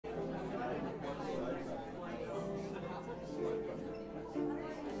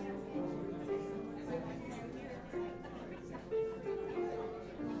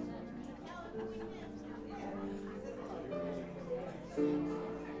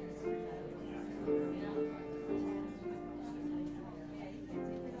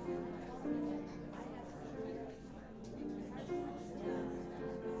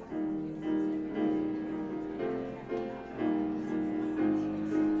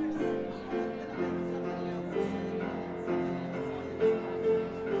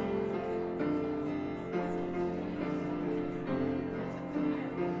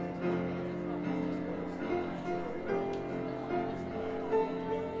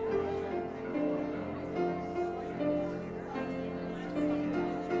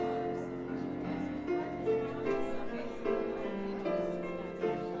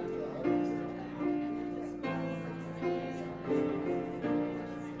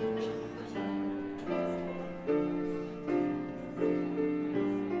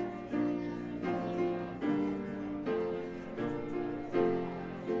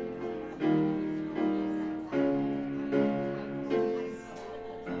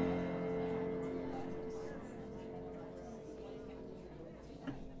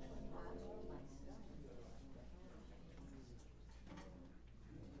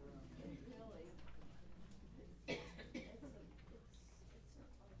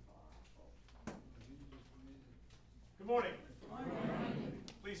morning. Good morning.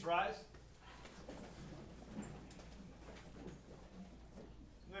 Please rise.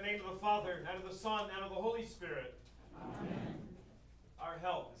 In the name of the Father, and of the Son, and of the Holy Spirit. Amen. Our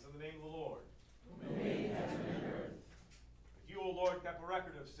help is in the name of the Lord. Who made heaven and earth. If you, O Lord, kept a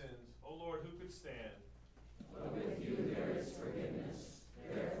record of sins, O Lord, who could stand? But with you there is forgiveness,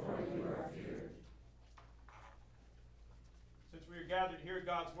 therefore you are feared. Since we are gathered to hear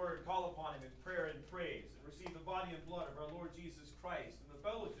God's word, call upon him in prayer and praise, and receive the body and blood of our Lord Jesus Christ in the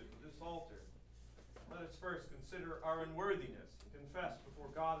fellowship of this altar. Let us first consider our unworthiness and confess before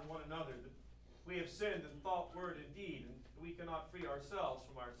God and one another that we have sinned in thought, word, and deed, and that we cannot free ourselves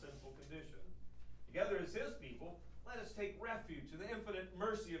from our sinful condition. Together as his people, let us take refuge in the infinite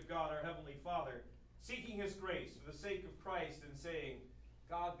mercy of God our Heavenly Father, seeking his grace for the sake of Christ and saying,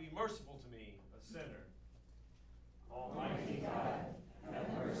 God be merciful to me, a sinner. Almighty God, have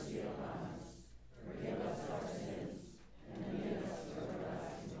mercy upon us. Forgive us our sins, and lead us to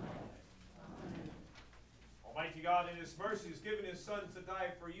everlasting life. Amen. Almighty God, in his mercy, has given his Son to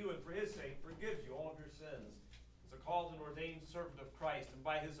die for you, and for his sake forgives you all of your sins. As a called and ordained servant of Christ, and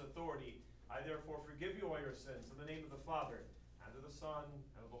by his authority, I therefore forgive you all your sins in the name of the Father, and of the Son,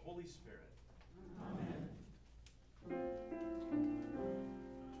 and of the Holy Spirit. Amen.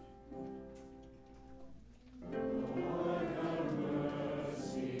 Lord have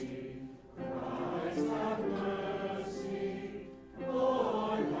mercy, Christ have mercy,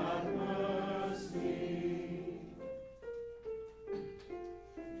 Lord have mercy.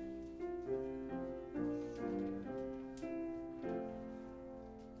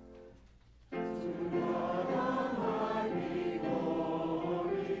 To God on high be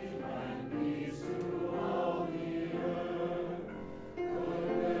glory, and peace to all the earth.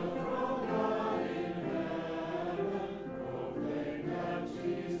 Goodwill from God in heaven, proclaim that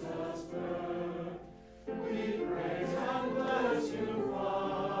Jesus' birth. We praise and bless you,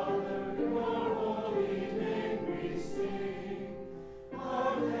 Father, your holy name we sing.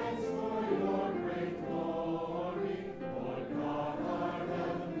 Our thanks for your great glory, Lord God, our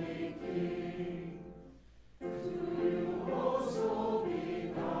heavenly King. To you, O sole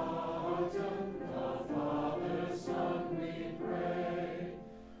begotten, the Father, Son, we pray.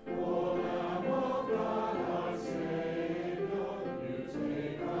 O Lamb of God, our Savior, you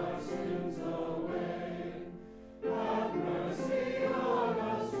take our sins away. Have mercy on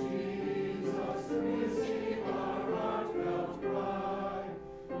us, Jesus, receive our heartfelt cry.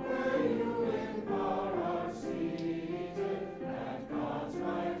 Where you in power are seated, at God's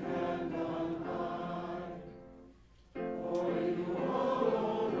right hand on high. For you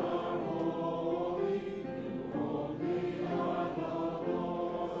alone are holy, you only are the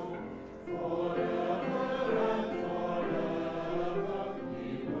Lord. Forever and forever we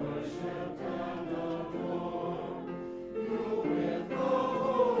worship and adore you with the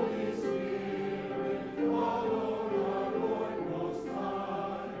Holy Spirit, alone our Lord Most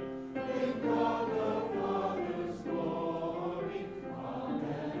High. In God the Father's glory,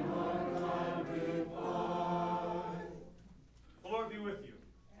 amen, our glad reply. The Lord be with you.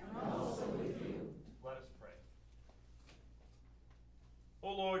 And also with you. Let us pray.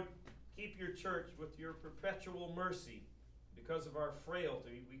 O Lord, keep your church with your perpetual mercy. Because of our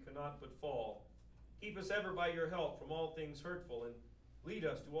frailty, we cannot but fall. Keep us ever by your help from all things hurtful, and lead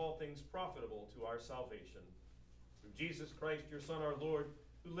us to all things profitable to our salvation. Through Jesus Christ, your Son, our Lord,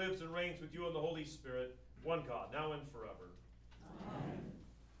 who lives and reigns with you in the Holy Spirit, one God, now and forever. Amen.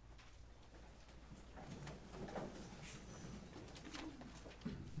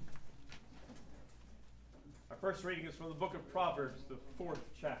 Our first reading is from the book of Proverbs, the 4th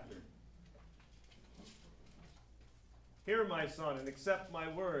chapter. Hear, my son, and accept my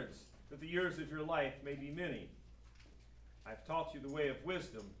words, that the years of your life may be many. I have taught you the way of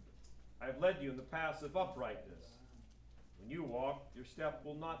wisdom. I have led you in the paths of uprightness. When you walk, your step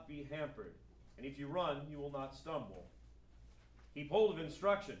will not be hampered, and if you run, you will not stumble. Keep hold of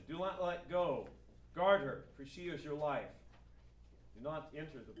instruction. Do not let go. Guard her, for she is your life. Do not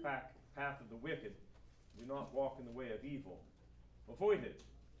enter the path of the wicked. Do not walk in the way of evil. Avoid it.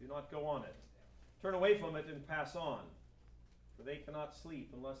 Do not go on it. Turn away from it and pass on. For they cannot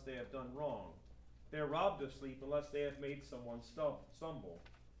sleep unless they have done wrong. They are robbed of sleep unless they have made someone stumble.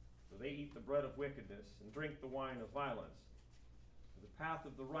 For they eat the bread of wickedness and drink the wine of violence. For the path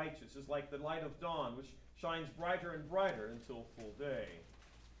of the righteous is like the light of dawn, which shines brighter and brighter until full day.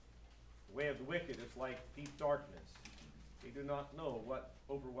 The way of the wicked is like deep darkness. They do not know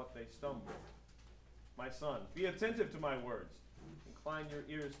over what they stumble. My son, be attentive to my words. Incline your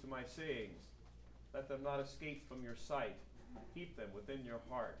ears to my sayings. Let them not escape from your sight. Keep them within your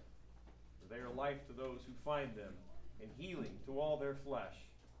heart. For they are life to those who find them, and healing to all their flesh.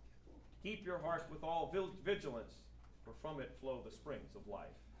 Keep your heart with all vigilance, for from it flow the springs of life.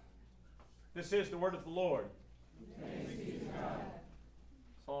 This is the word of the Lord. Thanks be to God.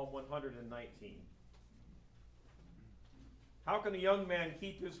 Psalm 119. How can a young man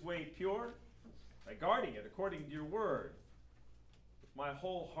keep his way pure? By guarding it according to your word. With my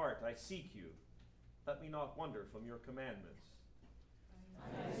whole heart I seek you. Let me not wander from your commandments.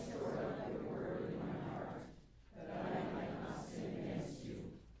 I store up your word in my heart, that I might not sin against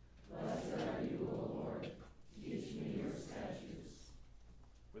you. Blessed are you, O Lord. Teach me your statutes.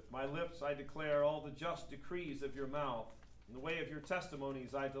 With my lips I declare all the just decrees of your mouth. In the way of your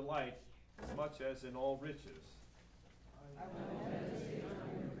testimonies I delight, as much as in all riches. I will meditate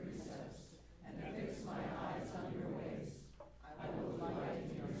on your precepts, and fix my eyes on your ways. I will delight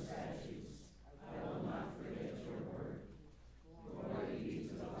in your statutes. I will not forget your word. Glory be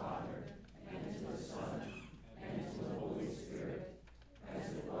to the Father, and to the Son, and to the Holy Spirit,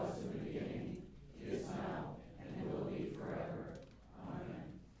 as it was in the beginning, is now, and will be forever. Amen.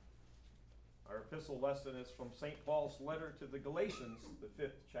 Our epistle lesson is from St. Paul's letter to the Galatians, the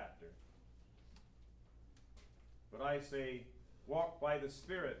 5th chapter. But I say, walk by the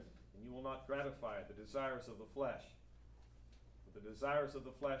Spirit, and you will not gratify the desires of the flesh. For the desires of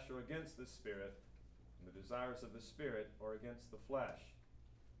the flesh are against the Spirit, and the desires of the Spirit are against the flesh.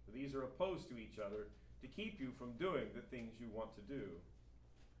 For these are opposed to each other, to keep you from doing the things you want to do.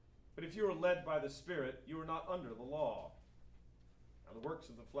 But if you are led by the Spirit, you are not under the law. Now the works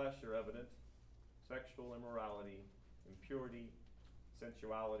of the flesh are evident: sexual immorality, impurity,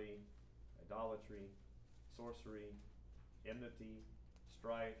 sensuality, idolatry, sorcery, enmity,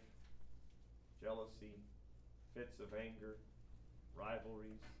 strife, jealousy, fits of anger,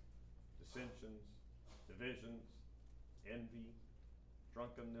 rivalries, dissensions, divisions, envy,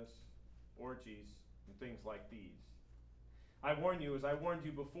 drunkenness, orgies, and things like these. I warn you, as I warned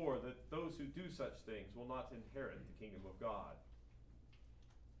you before, that those who do such things will not inherit the kingdom of God.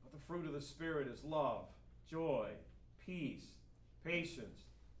 But the fruit of the Spirit is love, joy, peace, patience,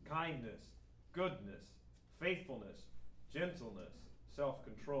 kindness, goodness, faithfulness, gentleness,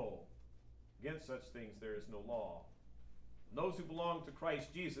 self-control. Against such things there is no law. And those who belong to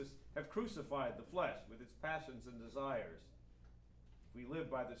Christ Jesus have crucified the flesh with its passions and desires. If we live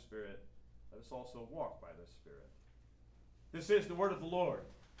by the Spirit, let us also walk by the Spirit. This is the word of the Lord.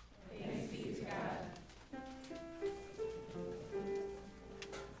 Thanks be to God.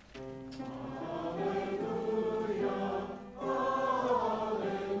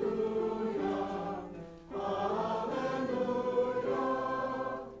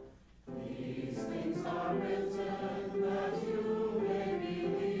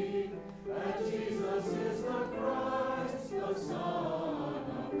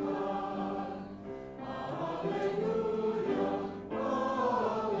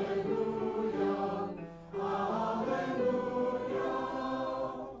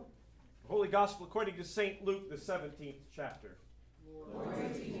 Gospel according to St. Luke, the 17th chapter. Glory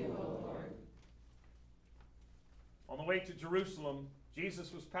to you, O Lord. On the way to Jerusalem,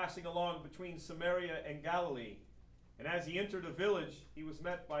 Jesus was passing along between Samaria and Galilee. And as he entered a village, he was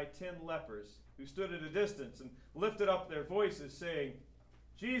met by 10 lepers, who stood at a distance and lifted up their voices, saying,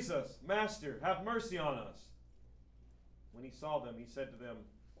 Jesus, Master, have mercy on us. When he saw them, he said to them,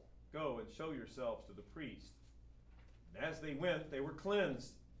 Go and show yourselves to the priest. And as they went, they were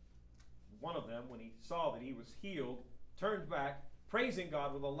cleansed. One of them, when he saw that he was healed, turned back, praising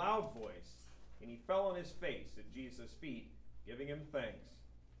God with a loud voice, and he fell on his face at Jesus' feet, giving him thanks.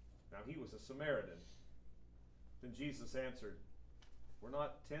 Now he was a Samaritan. Then Jesus answered, Were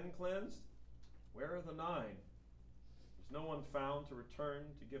not 10 cleansed? Where are the 9? Is no one found to return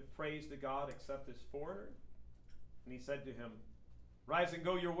to give praise to God except this foreigner? And he said to him, Rise and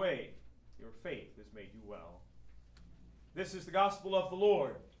go your way. Your faith has made you well. This is the gospel of the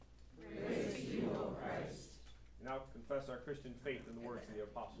Lord. Praise to you, O Christ. We now confess our Christian faith in the words of the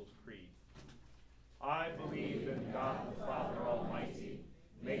Apostles' Creed. I believe in God the Father Almighty,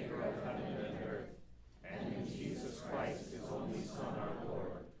 maker of heaven and earth, and in Jesus Christ, his only Son, our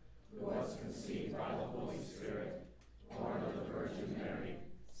Lord, who was conceived by the Holy Spirit, born of the Virgin Mary,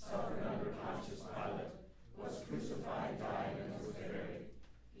 suffered under Pontius Pilate, was crucified, died, and was buried.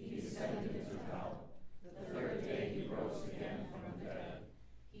 He descended into hell. The third day he rose again from the dead.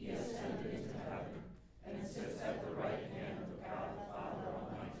 He ascended into heaven, and sits at the right hand of God the Father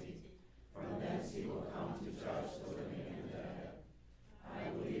Almighty. From thence he will come to judge the living and the dead. I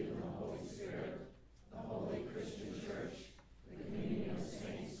believe in the Holy Spirit, the holy Christian Church, the communion of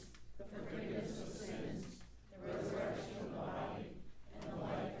saints, the forgiveness of sins, the resurrection of the body, and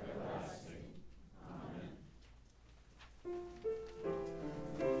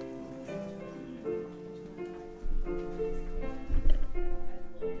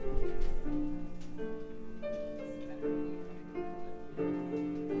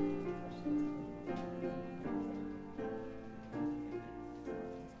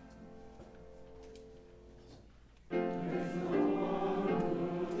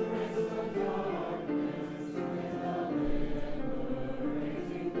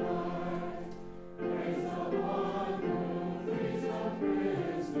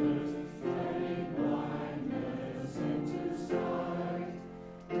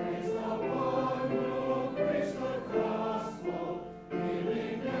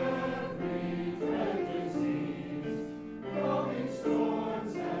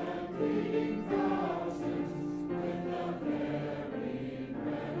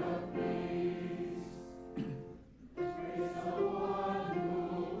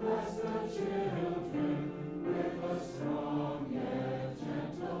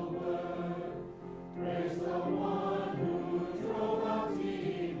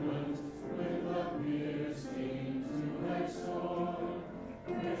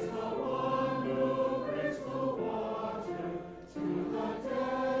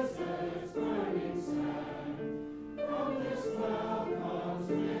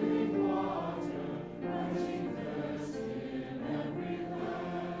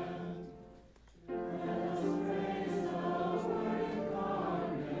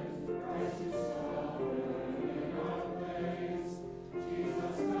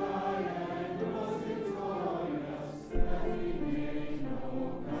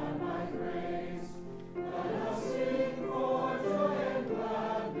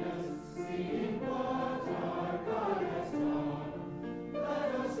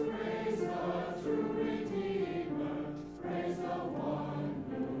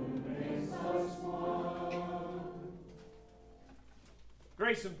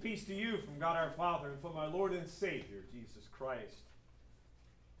Grace and peace to you from God our Father and from our Lord and Savior, Jesus Christ.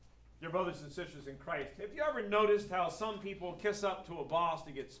 Dear brothers and sisters in Christ, have you ever noticed how some people kiss up to a boss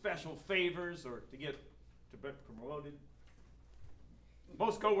to get special favors or to get promoted?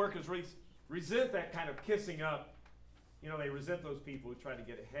 Most co-workers resent that kind of kissing up. You know, they resent those people who try to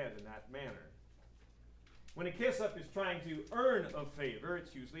get ahead in that manner. When a kiss-up is trying to earn a favor,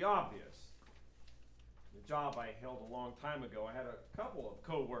 it's usually obvious. The job I held a long time ago, I had a couple of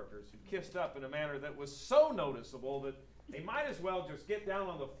co-workers who kissed up in a manner that was so noticeable that they might as well just get down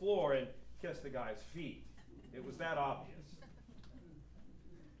on the floor and kiss the guy's feet. It was that obvious.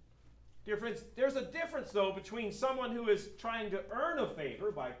 Dear friends, there's a difference, though, between someone who is trying to earn a favor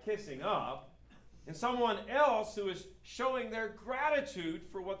by kissing up and someone else who is showing their gratitude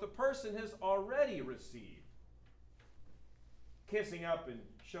for what the person has already received. Kissing up and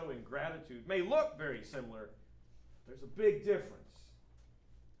showing gratitude may look very similar. There's a big difference.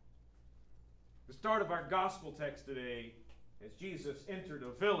 The start of our gospel text today, as Jesus entered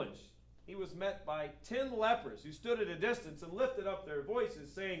a village, he was met by 10 lepers who stood at a distance and lifted up their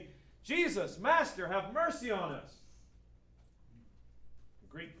voices, saying, "Jesus, Master, have mercy on us." The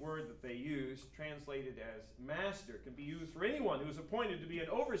Greek word that they use, translated as master, can be used for anyone who is appointed to be an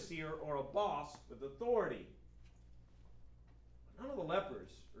overseer or a boss with authority. None of the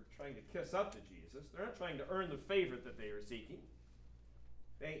lepers are trying to kiss up to Jesus. They're not trying to earn the favor that they are seeking.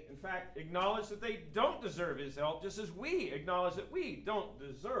 They, in fact, acknowledge that they don't deserve his help, just as we acknowledge that we don't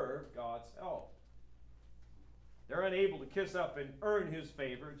deserve God's help. They're unable to kiss up and earn his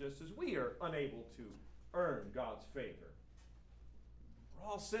favor, just as we are unable to earn God's favor. We're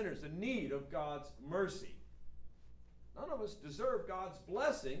all sinners in need of God's mercy. None of us deserve God's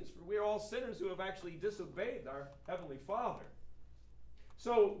blessings, for we are all sinners who have actually disobeyed our Heavenly Father.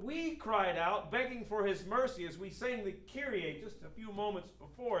 So we cried out, begging for his mercy, as we sang the Kyrie just a few moments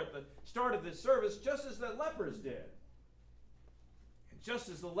before at the start of this service, just as the lepers did. And just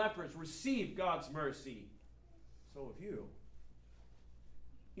as the lepers received God's mercy, so have you.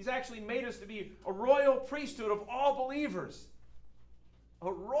 He's actually made us to be a royal priesthood of all believers.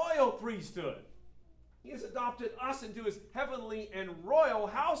 A royal priesthood. He has adopted us into his heavenly and royal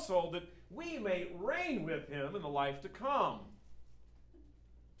household that we may reign with him in the life to come.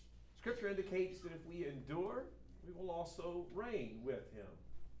 Scripture indicates that if we endure, we will also reign with him.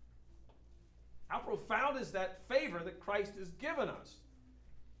 How profound is that favor that Christ has given us?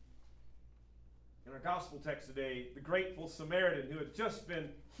 In our gospel text today, the grateful Samaritan who had just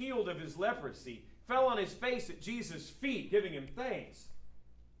been healed of his leprosy fell on his face at Jesus' feet, giving him thanks.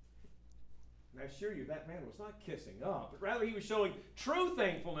 And I assure you, that man was not kissing up, but rather he was showing true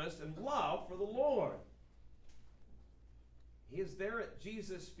thankfulness and love for the Lord. He is there at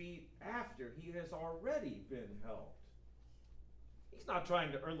Jesus' feet after he has already been helped. He's not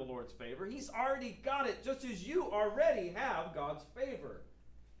trying to earn the Lord's favor. He's already got it, just as you already have God's favor.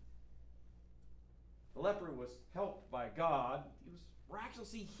 The leper was helped by God. He was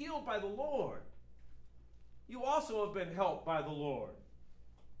miraculously healed by the Lord. You also have been helped by the Lord.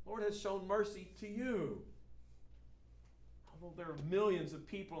 The Lord has shown mercy to you. Although there are millions of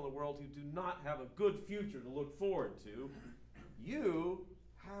people in the world who do not have a good future to look forward to, you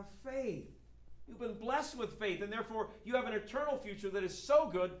have faith. You've been blessed with faith, and therefore you have an eternal future that is so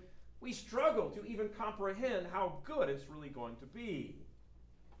good, we struggle to even comprehend how good it's really going to be.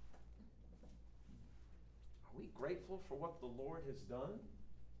 Are we grateful for what the Lord has done?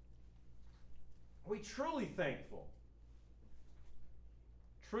 Are we truly thankful?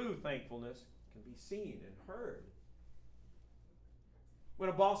 True thankfulness can be seen and heard. When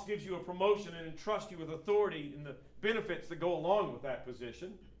a boss gives you a promotion and entrusts you with authority and the benefits that go along with that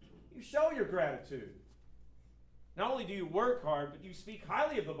position, you show your gratitude. Not only do you work hard, but you speak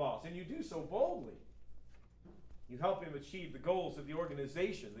highly of the boss, and you do so boldly. You help him achieve the goals of the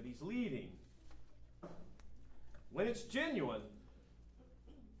organization that he's leading. When it's genuine,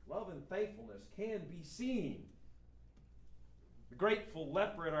 love and thankfulness can be seen. The grateful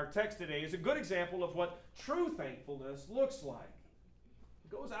leper in our text today is a good example of what true thankfulness looks like.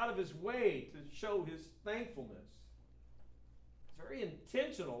 Goes out of his way to show his thankfulness. He's very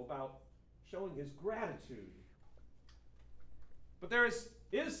intentional about showing his gratitude. But there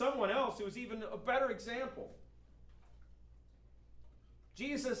is someone else who is even a better example.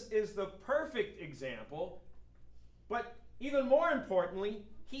 Jesus is the perfect example, but even more importantly,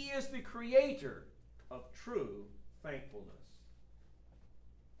 he is the creator of true thankfulness.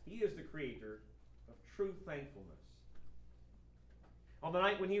 He is the creator of true thankfulness. On the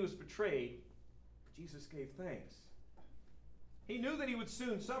night when he was betrayed, Jesus gave thanks. He knew that he would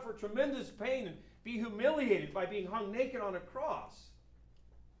soon suffer tremendous pain and be humiliated by being hung naked on a cross.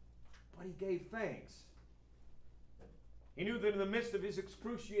 but he gave thanks. He knew that in the midst of his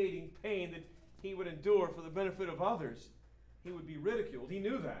excruciating pain that he would endure for the benefit of others, he would be ridiculed. He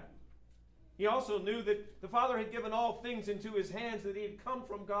knew that. He also knew that the Father had given all things into his hands, that he had come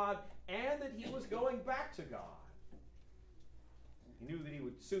from God, and that he was going back to God. He knew that he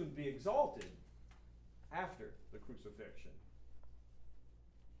would soon be exalted after the crucifixion.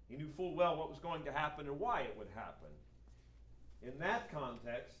 He knew full well what was going to happen and why it would happen. In that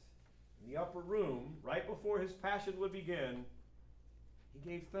context, in the upper room, right before his passion would begin, he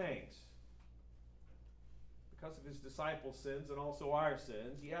gave thanks. Because of his disciples' sins and also our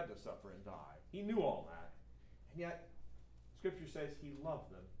sins, he had to suffer and die. He knew all that. And yet, Scripture says he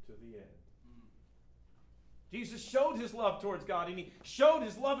loved them to the end. Jesus showed his love towards God, and he showed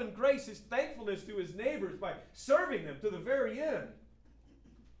his love and grace, his thankfulness to his neighbors by serving them to the very end.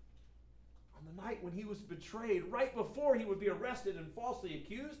 On the night when he was betrayed, right before he would be arrested and falsely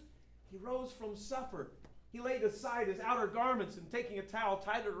accused, he rose from supper. He laid aside his outer garments and taking a towel,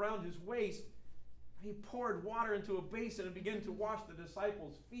 tied it around his waist. He poured water into a basin and began to wash the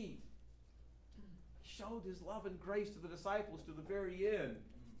disciples' feet. He showed his love and grace to the disciples to the very end.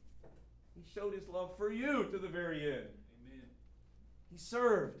 He showed his love for you to the very end. Amen. He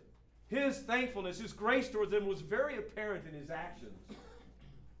served. His thankfulness, his grace towards them was very apparent in his actions. The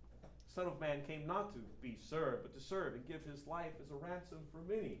Son of Man came not to be served, but to serve and give his life as a ransom for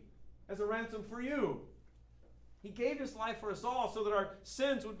many, as a ransom for you. He gave his life for us all so that our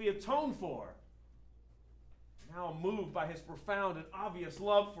sins would be atoned for. Now, moved by his profound and obvious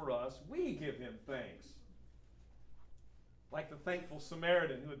love for us, we give him thanks. Like the thankful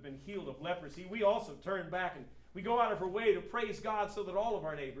Samaritan who had been healed of leprosy, we also turn back and we go out of our way to praise God so that all of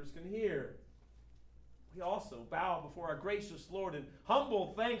our neighbors can hear. We also bow before our gracious Lord in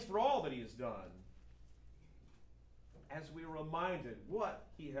humble thanks for all that he has done. As we are reminded what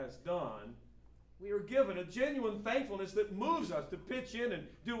he has done, we are given a genuine thankfulness that moves us to pitch in and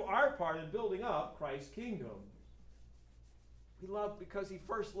do our part in building up Christ's kingdom. We love because he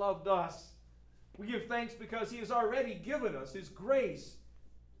first loved us. We give thanks because he has already given us his grace.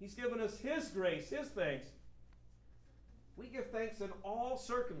 He's given us his grace, his thanks. We give thanks in all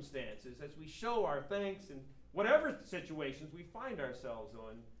circumstances as we show our thanks in whatever situations we find ourselves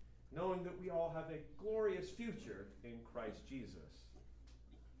in, knowing that we all have a glorious future in Christ Jesus.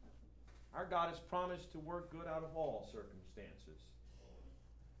 Our God has promised to work good out of all circumstances.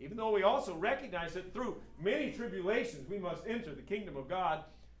 Even though we also recognize that through many tribulations we must enter the kingdom of God,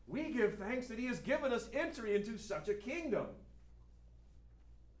 we give thanks that he has given us entry into such a kingdom.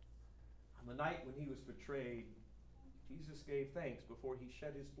 On the night when he was betrayed, Jesus gave thanks before he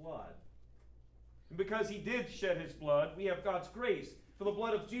shed his blood. And because he did shed his blood, we have God's grace. For the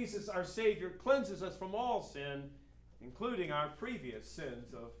blood of Jesus, our Savior, cleanses us from all sin, including our previous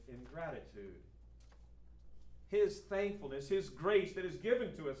sins of ingratitude. His thankfulness, his grace that is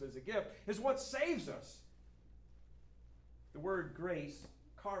given to us as a gift, is what saves us. The word grace,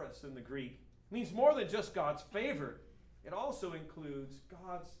 charis in the Greek, means more than just God's favor. It also includes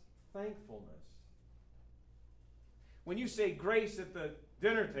God's thankfulness. When you say grace at the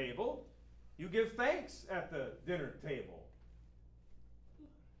dinner table, you give thanks at the dinner table.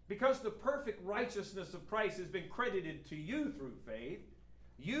 Because the perfect righteousness of Christ has been credited to you through faith,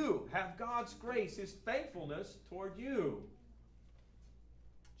 you have God's grace, his thankfulness toward you.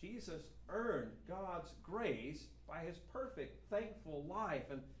 Jesus earned God's grace by his perfect, thankful life,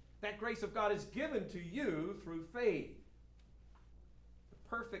 and that grace of God is given to you through faith. The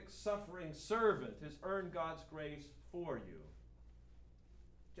perfect suffering servant has earned God's grace for you.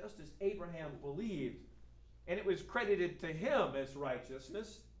 Just as Abraham believed, and it was credited to him as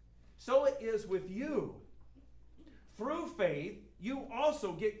righteousness, so it is with you. Through faith, you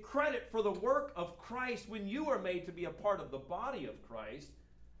also get credit for the work of Christ when you are made to be a part of the body of Christ.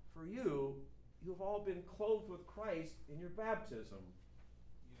 For you have all been clothed with Christ in your baptism.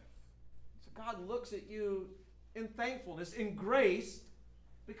 Yes. So God looks at you in thankfulness, in grace,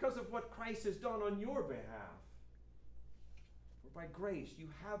 because of what Christ has done on your behalf. For by grace you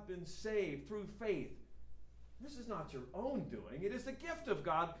have been saved through faith. This is not your own doing. It is the gift of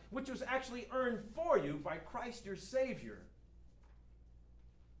God, which was actually earned for you by Christ your Savior.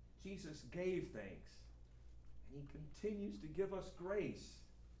 Jesus gave thanks, and he continues to give us grace.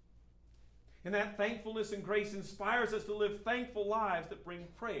 And that thankfulness and grace inspires us to live thankful lives that bring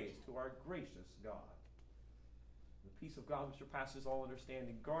praise to our gracious God. The peace of God which surpasses all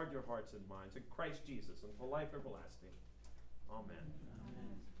understanding, guard your hearts and minds in Christ Jesus until life everlasting. Amen.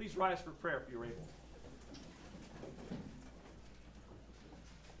 Amen. Please rise for prayer if you're able.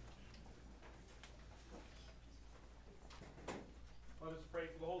 Let us pray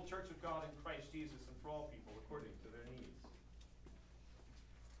for the whole church of God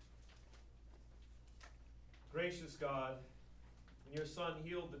Gracious God, when your Son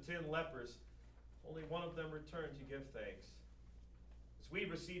healed the 10 lepers, only one of them returned to give thanks. As we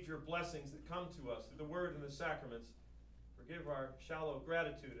receive your blessings that come to us through the word and the sacraments, forgive our shallow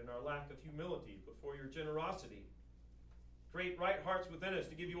gratitude and our lack of humility before your generosity. Create right hearts within us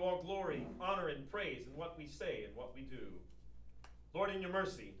to give you all glory, honor, and praise in what we say and what we do. Lord, in your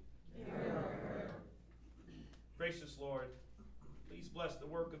mercy. Gracious Lord, please bless the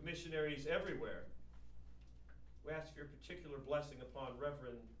work of missionaries everywhere. We ask for your particular blessing upon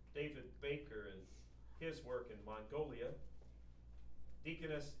Reverend David Baker and his work in Mongolia,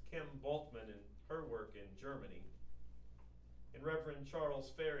 Deaconess Kim Boltman and her work in Germany, and Reverend Charles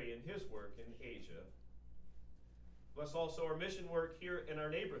Ferry and his work in Asia. Bless also our mission work here in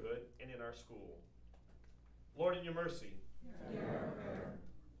our neighborhood and in our school. Lord, in your mercy.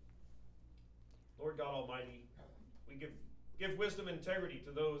 Lord God Almighty, we give wisdom and integrity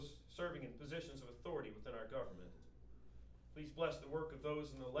to those serving in positions of authority within our government. Please bless the work of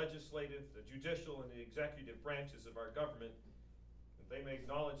those in the legislative, the judicial, and the executive branches of our government, that they may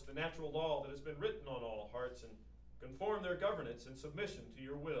acknowledge the natural law that has been written on all hearts and conform their governance in submission to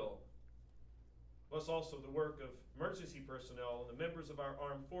your will. Bless also the work of emergency personnel and the members of our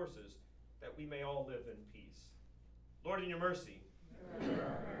armed forces, that we may all live in peace. Lord, in your mercy. We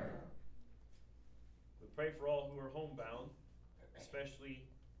pray for all who are homebound, especially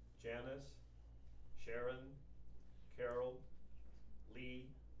Janice, Sharon, Carol, Lee,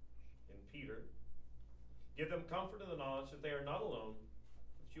 and Peter. Give them comfort in the knowledge that they are not alone,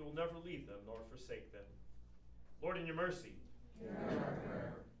 that you will never leave them nor forsake them. Lord, in your mercy.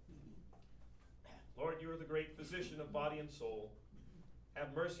 Lord, you are the great physician of body and soul.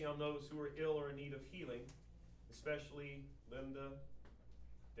 Have mercy on those who are ill or in need of healing, especially Linda,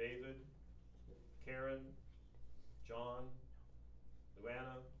 David, Karen, John,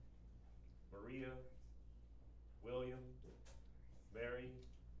 Luana, Maria, William, Mary,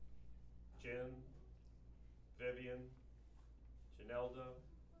 Jen, Vivian, Janelda,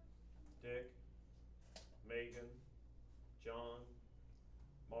 Dick, Megan, John,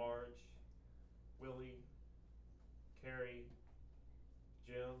 Marge, Willie, Carrie,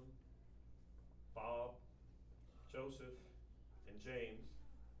 Jim, Bob, Joseph, and James.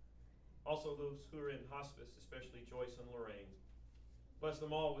 Also those who are in hospice, especially Joyce and Lorraine. Bless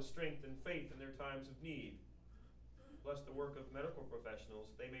them all with strength and faith in their times of need. Bless the work of medical professionals,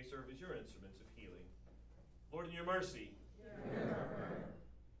 that they may serve as your instruments of healing. Lord, in your mercy.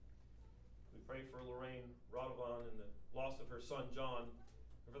 We pray for Lorraine Radovan and the loss of her son John,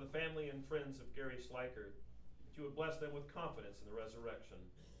 and for the family and friends of Gary Schleicher, that you would bless them with confidence in the resurrection.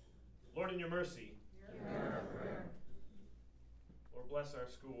 Lord, in your mercy. Lord, bless our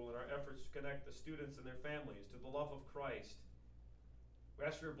school and our efforts to connect the students and their families to the love of Christ. We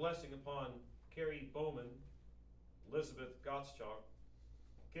ask for your blessing upon Carrie Bowman, Elizabeth Gottschalk,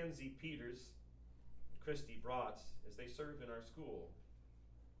 Kenzie Peters, and Christy Bratz as they serve in our school.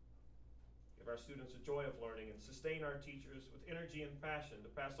 Give our students a joy of learning and sustain our teachers with energy and passion to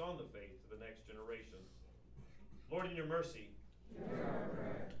pass on the faith to the next generation. Lord, in your mercy.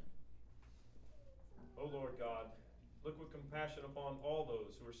 O Lord God, look with compassion upon all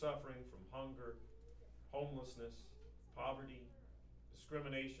those who are suffering from hunger, homelessness, poverty,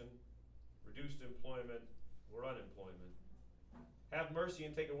 discrimination, reduced employment, or unemployment. Have mercy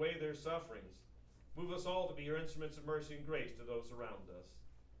and take away their sufferings. Move us all to be your instruments of mercy and grace to those around us.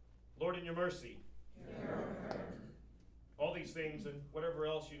 Lord, in your mercy. All these things and whatever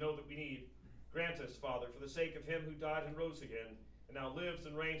else you know that we need, grant us, Father, for the sake of him who died and rose again, and now lives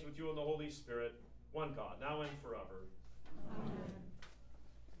and reigns with you in the Holy Spirit, one God, now and forever.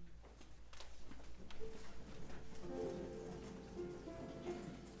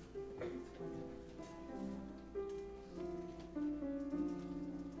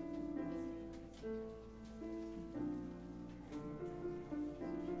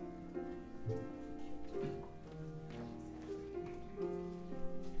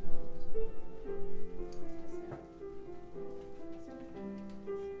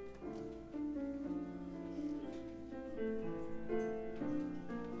 Amen.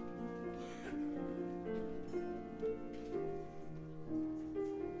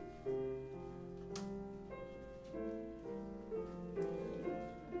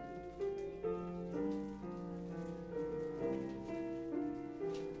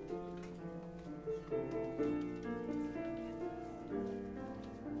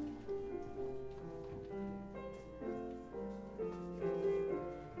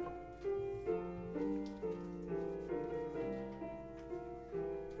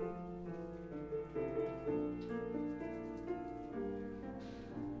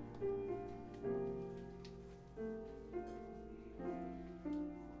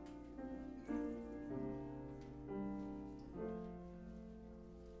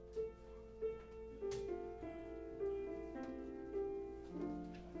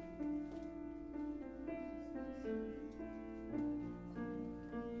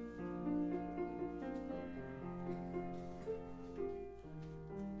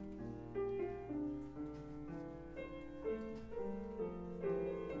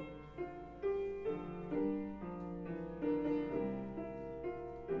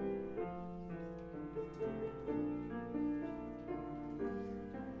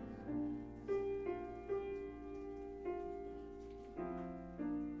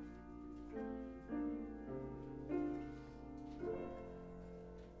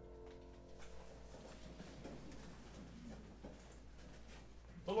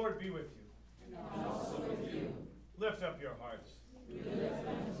 be with you. And also with you. Lift up your hearts. We lift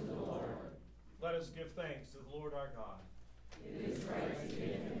them to the Lord. Let us give thanks to the Lord our God. It is right to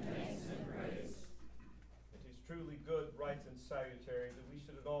give him thanks and praise. It is truly good, right, and salutary that we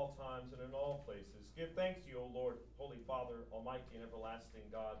should at all times and in all places give thanks to you, O Lord, Holy Father, Almighty and everlasting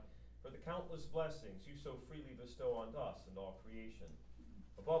God, for the countless blessings you so freely bestow on us and all creation.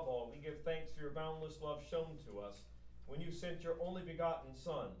 Above all, we give thanks for your boundless love shown to us when you sent your only begotten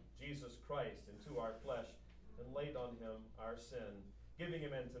Son, Jesus Christ, into our flesh and laid on him our sin, giving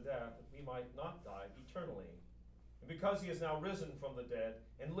him into death that we might not die eternally. And because he is now risen from the dead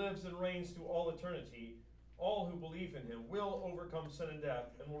and lives and reigns to all eternity, all who believe in him will overcome sin and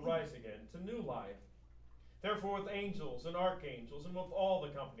death and will rise again to new life. Therefore, with angels and archangels and with all the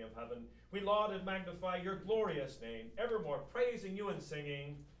company of heaven, we laud and magnify your glorious name, evermore praising you and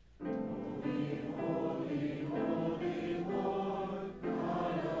singing, Holy, holy, holy Lord,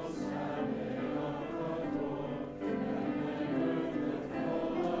 God of Sabaoth, heaven and earth with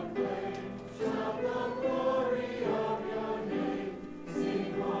full acclaim, shout the glory of your name.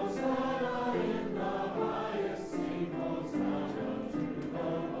 Sing Hosanna in the highest, sing Hosanna to the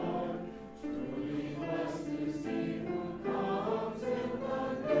Lord. Truly blessed is he who comes in the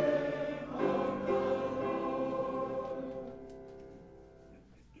name of the Lord.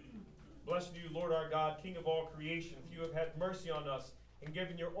 Blessed are you, Lord our God, King of all creation, for you have had mercy on us and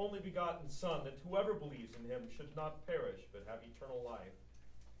given your only begotten Son, that whoever believes in him should not perish, but have eternal life.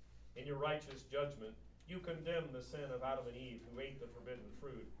 In your righteous judgment, you condemned the sin of Adam and Eve, who ate the forbidden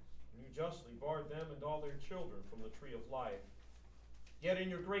fruit, and you justly barred them and all their children from the tree of life. Yet in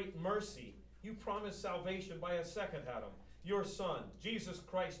your great mercy, you promised salvation by a second Adam, your Son, Jesus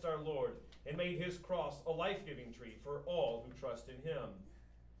Christ our Lord, and made his cross a life-giving tree for all who trust in him.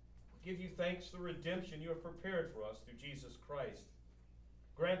 We give you thanks for the redemption you have prepared for us through Jesus Christ.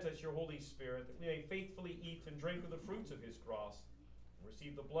 Grant us your Holy Spirit, that we may faithfully eat and drink of the fruits of his cross, and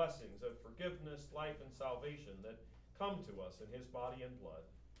receive the blessings of forgiveness, life, and salvation that come to us in his body and blood.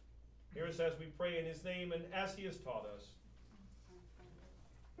 Hear us as we pray in his name and as he has taught us.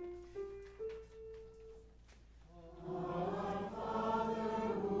 Our Father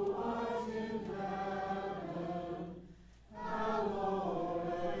who art in heaven, hallowed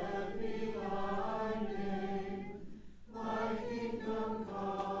be thy name. Thy kingdom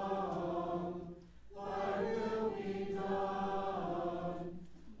come, thy will be done,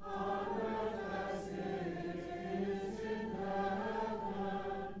 on earth as it is in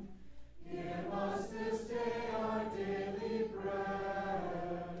heaven. Give us this day our daily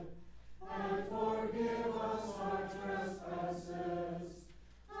bread, and forgive us our trespasses,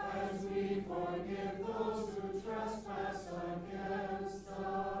 as we forgive those who trespass against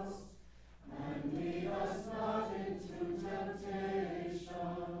us. And lead us not into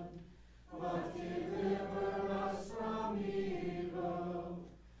temptation, but deliver us from evil.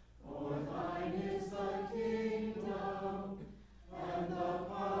 For thine is the kingdom, and the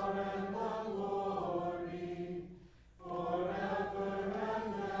power, and the glory, forever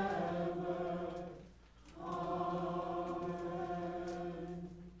and ever. Amen.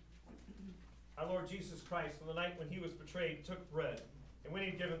 Our Lord Jesus Christ, on the night when he was betrayed, took bread, and when he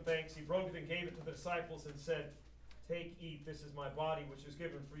had given thanks, he broke it and gave it to the disciples and said, Take, eat, this is my body which is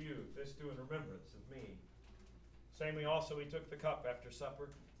given for you. This do in remembrance of me. Same way also he took the cup after supper,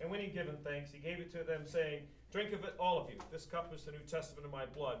 and when he had given thanks, he gave it to them, saying, Drink of it, all of you. This cup is the New Testament of my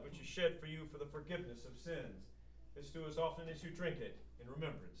blood, which is shed for you for the forgiveness of sins. This do as often as you drink it in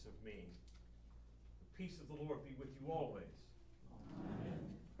remembrance of me. The peace of the Lord be with you always. Amen.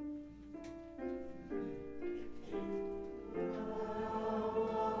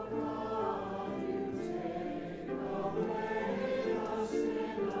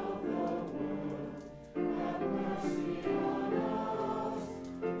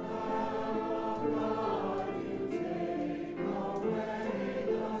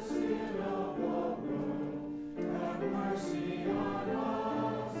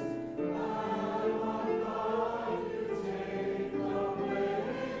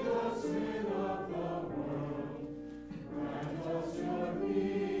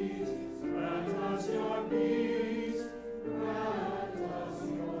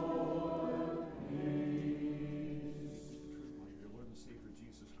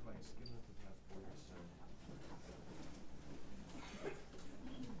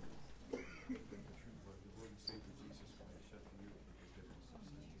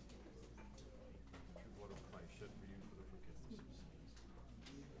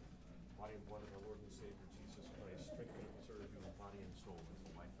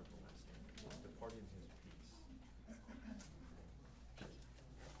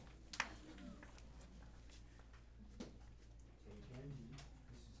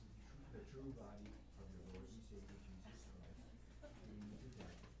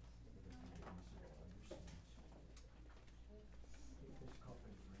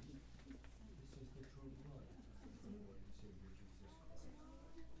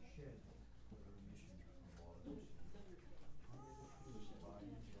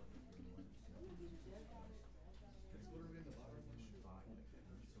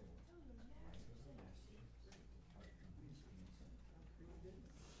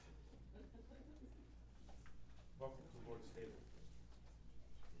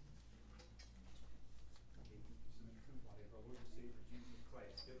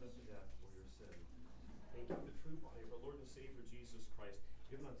 sin. Take ye the true body of our Lord and Savior Jesus Christ,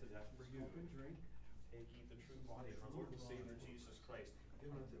 given unto death for you. Take ye the true body of our Lord and Savior Jesus Christ,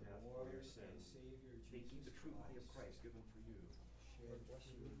 given unto death for your sins. Take ye the true body of Christ, given for you. Lord bless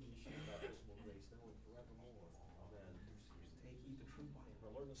you and keep you in baptismal grace now and forevermore. Amen. Take ye the true body of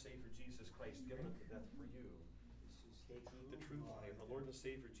our Lord and Savior Jesus Christ, given unto death for you. Take ye the true body of our Lord and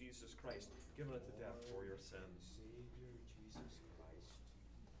Savior Jesus Christ, given unto death for your sins. Savior Jesus Christ,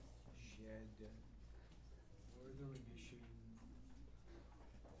 shed for the remission of all of your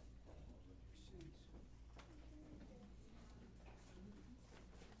sins.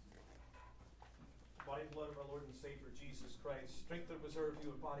 Body and blood of our Lord and Savior Jesus Christ, strengthen and preserve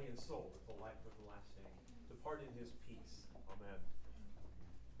you in body and soul with the life everlasting. Depart in his peace. Amen.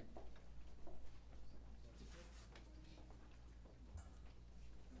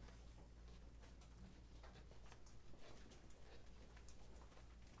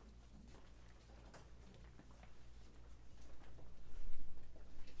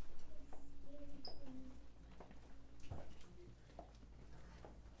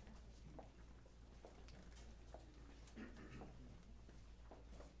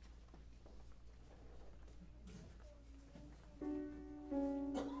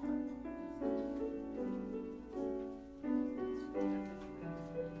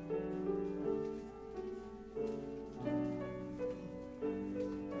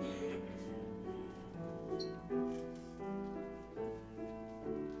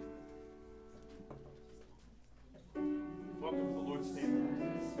 Welcome to the Lord's table.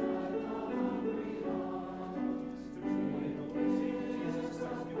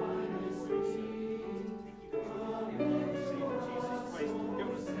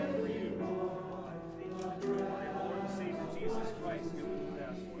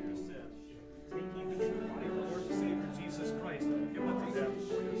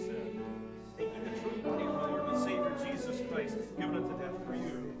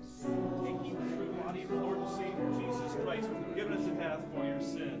 Given unto death for your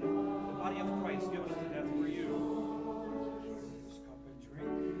sin. The body of Christ given unto death for you. This cup and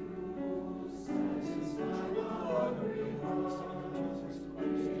drink. This is the true blood of your Lord and Savior Jesus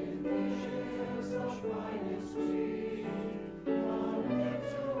Christ, shed for the remission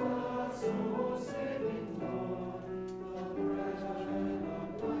of sins.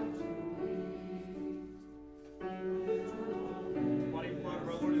 Body and blood of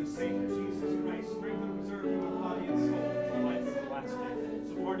our Lord and Savior Jesus Christ, strengthen and preserve you in body and soul with the life everlasting.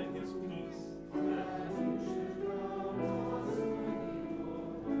 Support in his peace. Amen.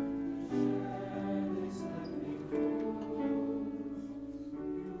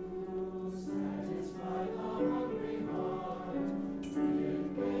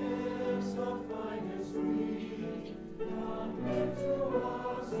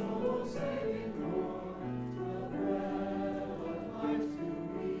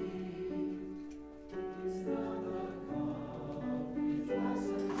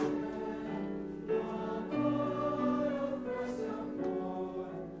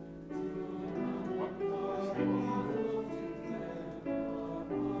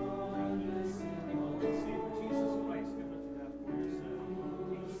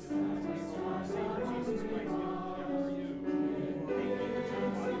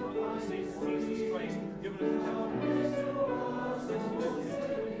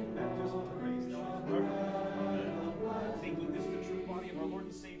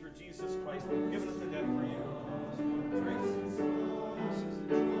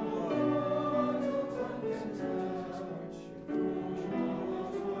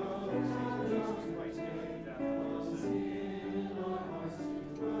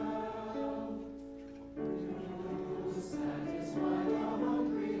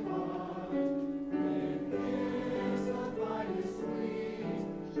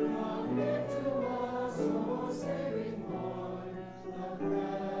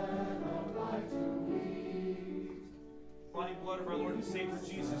 Savior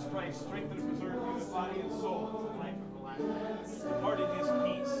Jesus Christ, strengthen and preserve you in body and soul with the life everlasting. Depart in his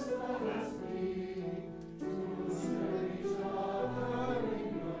peace. Amen.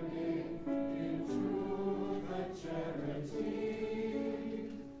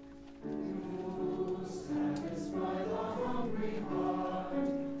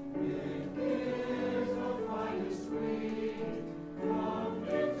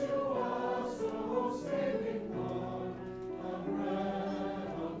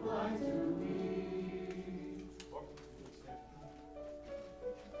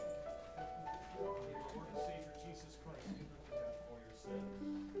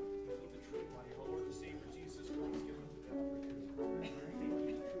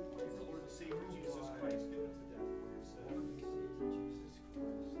 Savior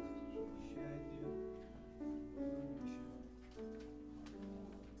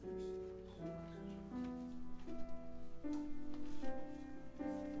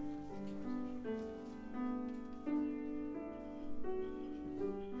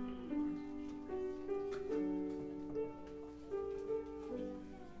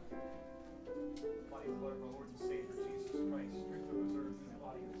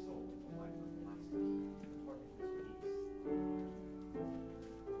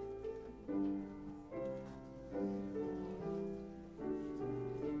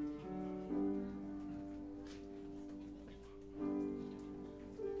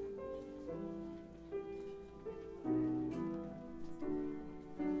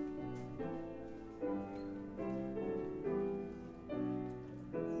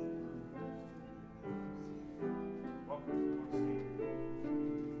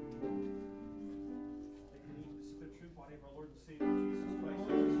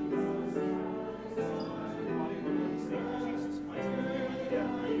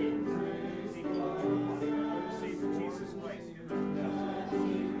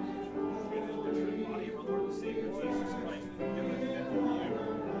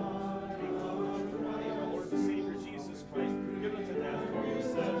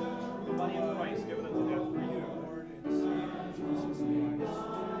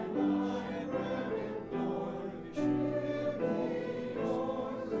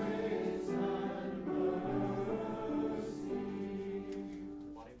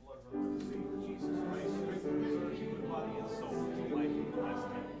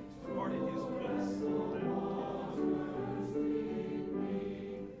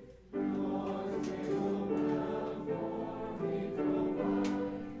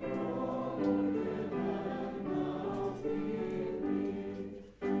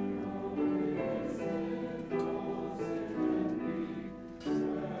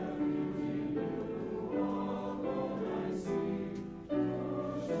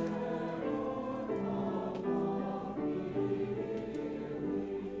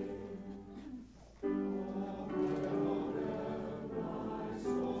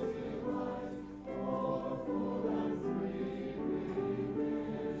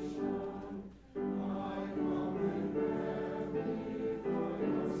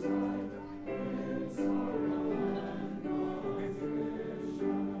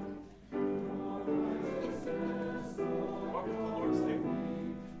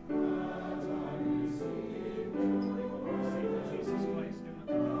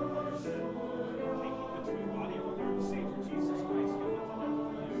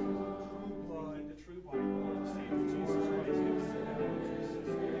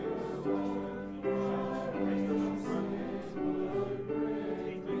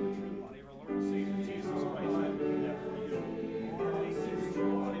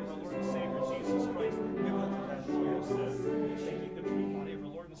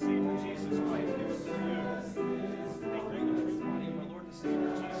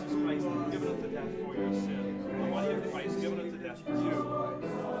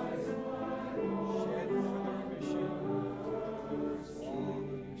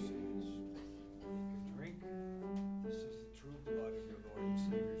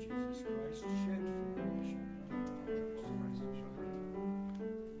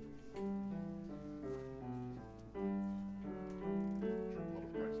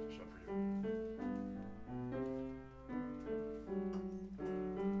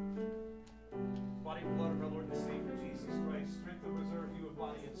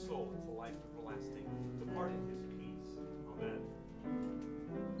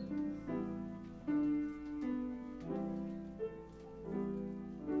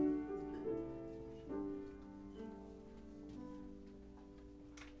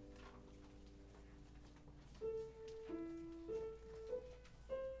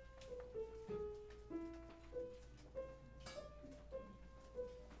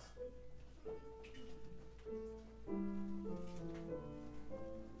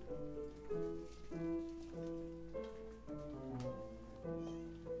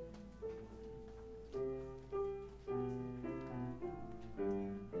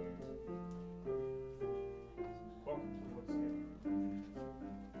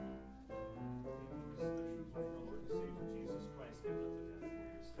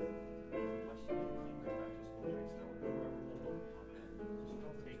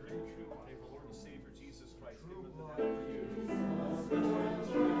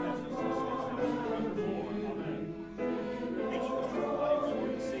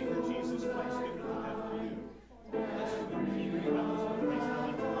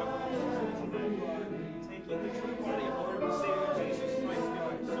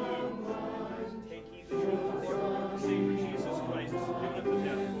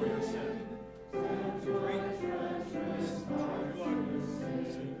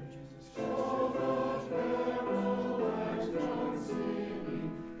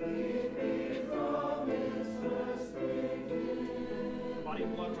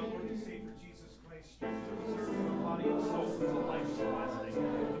blood of our Lord and Savior Jesus Christ, strength to preserve your body and soul until life is lasting.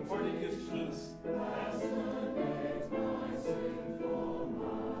 Depart in his peace.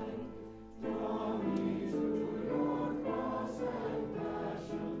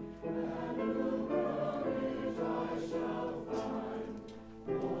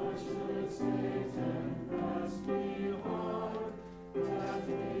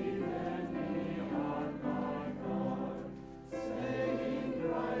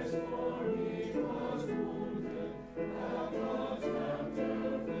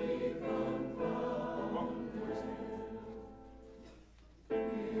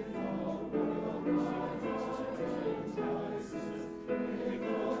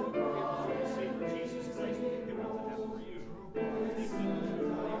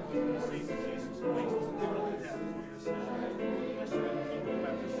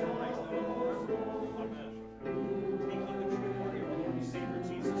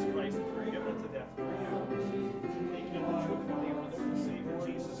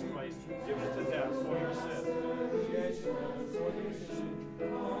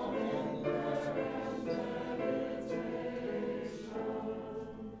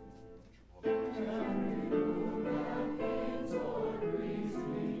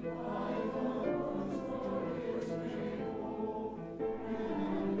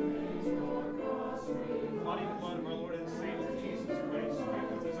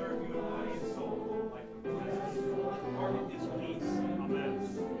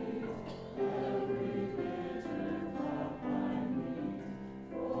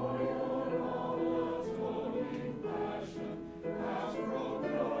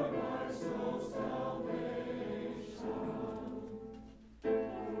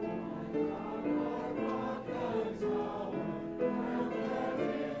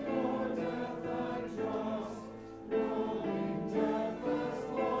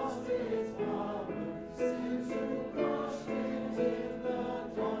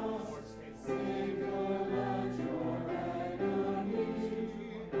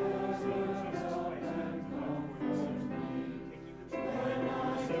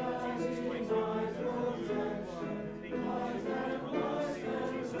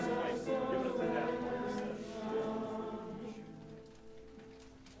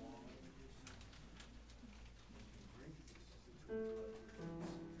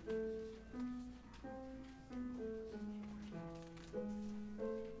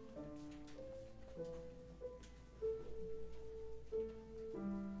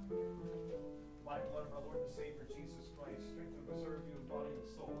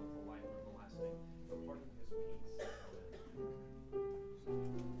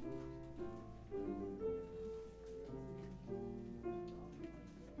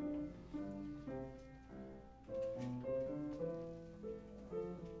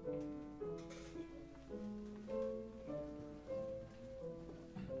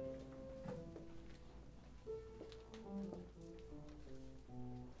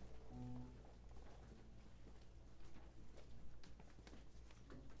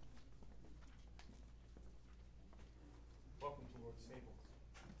 Welcome to Lord's table.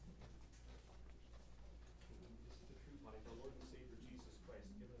 This is the true body of our Lord and Savior Jesus Christ,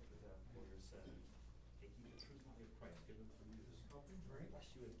 given unto death for your sin. Take ye the true body of Christ, given for you. This cup and drink, bless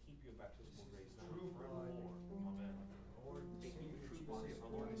you and keep you in baptismal grace now and forevermore. Amen. Lord, take ye the true body of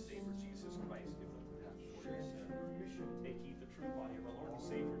our Lord and Savior Jesus Christ, given unto death for your sin. Take ye the true body of our Lord and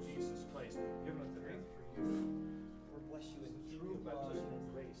Savior Jesus Christ, given unto death for you. Lord, bless you and keep you in baptismal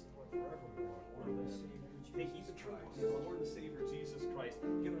grace now and forevermore. Amen. Take ye the true body of our Lord and Savior Jesus Christ,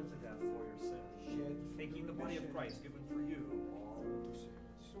 given unto death for your sin. Take ye the body of Christ, given for you all your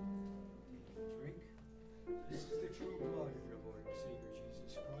sins. Drink. This is the true blood of your Lord and Savior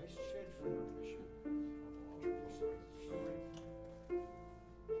Jesus Christ, shed for the remission of all your sins.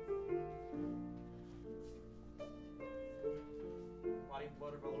 Body and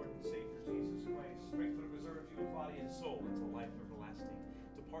blood of our Lord and Savior Jesus Christ, strength to preserve you in body and soul until life everlasting.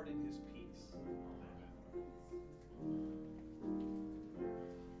 Depart in his peace. Amen.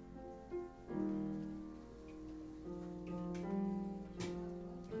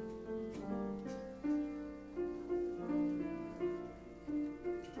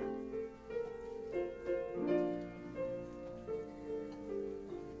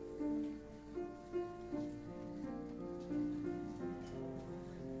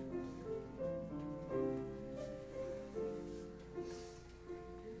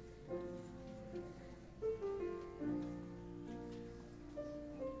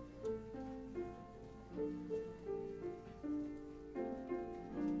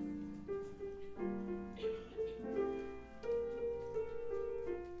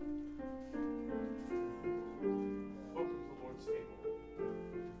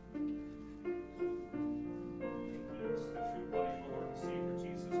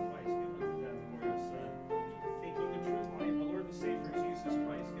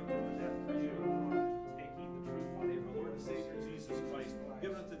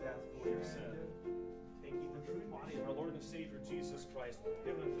 Christ,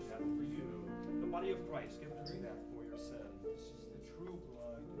 given unto death for you, the body of Christ, given unto death for your sins. This is the true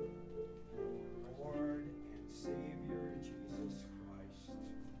blood of our Lord and Savior Jesus Christ, shed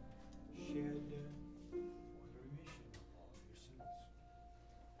for the remission of all your sins.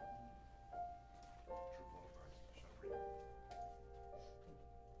 True blood of Christ, shed for you.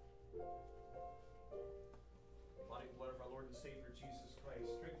 Body and blood of our Lord and Savior Jesus Christ,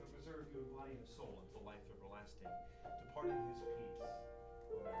 strengthen and preserve you in body and soul until life everlasting. Depart in his peace.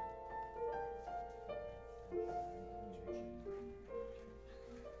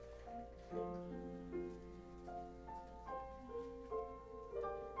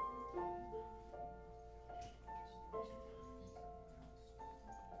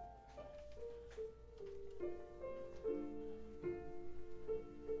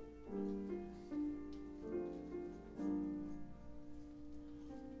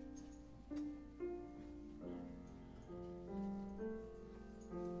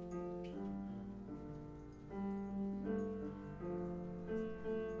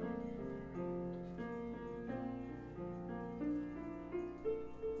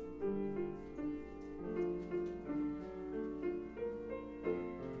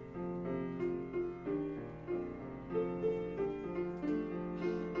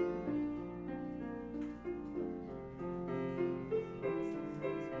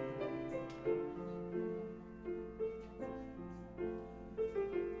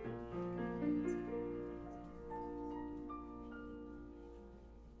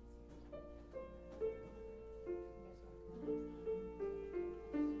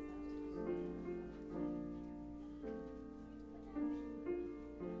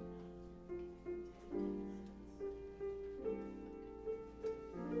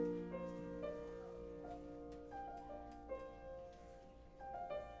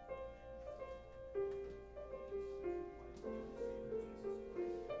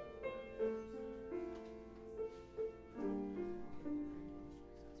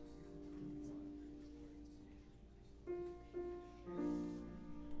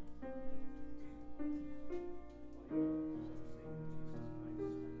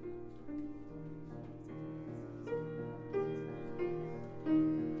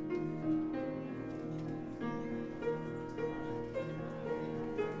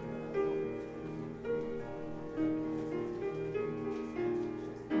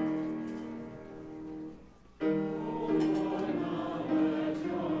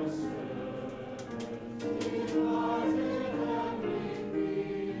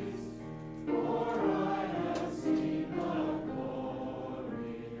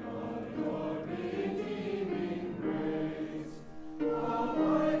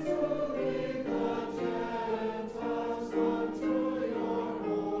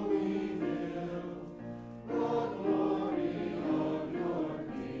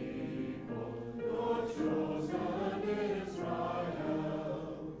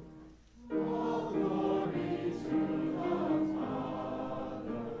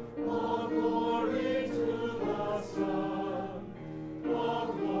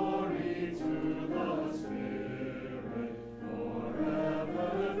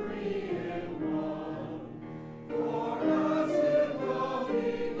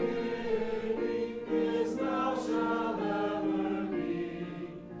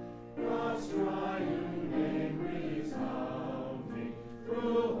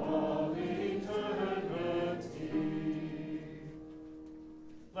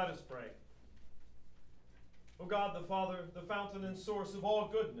 God the Father, the fountain and source of all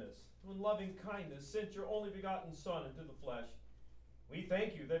goodness, who in loving kindness sent your only begotten Son into the flesh, we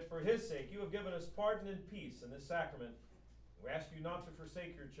thank you that for his sake you have given us pardon and peace in this sacrament. We ask you not to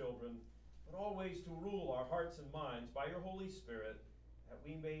forsake your children, but always to rule our hearts and minds by your Holy Spirit, that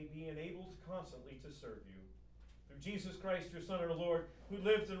we may be enabled constantly to serve you. Through Jesus Christ, your Son, our Lord, who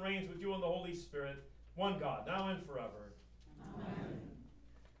lives and reigns with you in the Holy Spirit, one God, now and forever. Amen.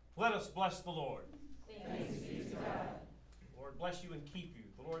 Let us bless the Lord. Thanks be to God. The Lord bless you and keep you.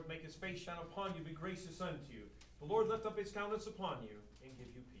 The Lord make his face shine upon you, be gracious unto you. The Lord lift up his countenance upon you and give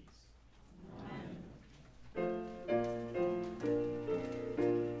you peace. Amen.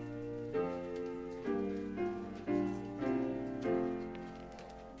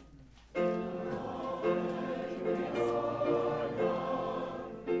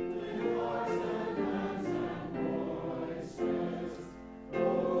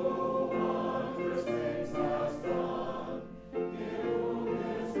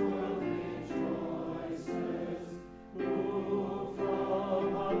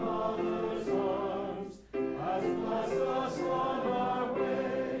 From a mother's heart.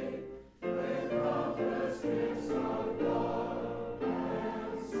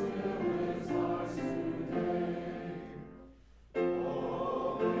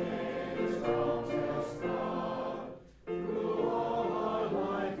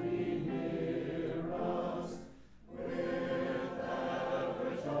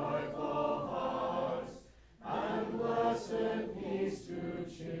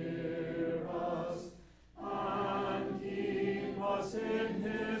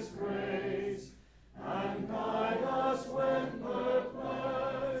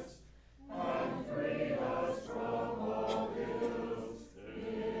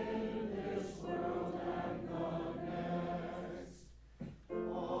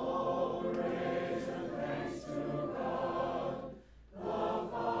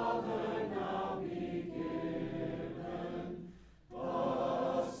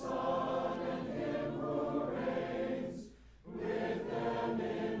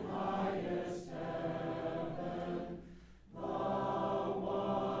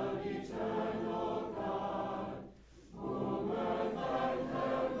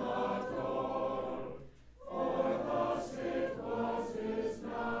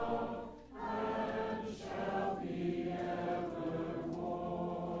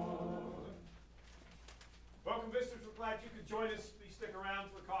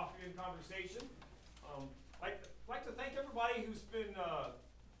 in conversation. Like to thank everybody who's been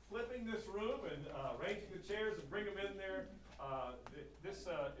flipping this room and arranging the chairs and bring them in there. This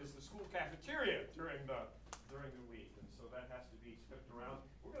is the school cafeteria during the week, and so that has to be flipped around.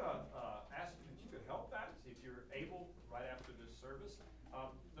 We're going to ask you that you could help that if you're able right after this service.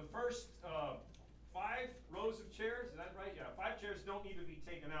 The first 5 rows of chairs, is that right? Yeah, 5 chairs don't need to be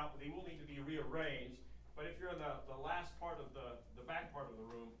taken out, but they will need to be rearranged. But if you're in the last part of the back part of the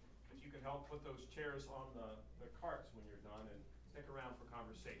room, if you can help put those chairs on the carts when you're done and stick around for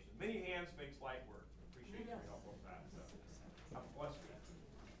conversation. Many hands makes light work. Appreciate your help with that. God bless you.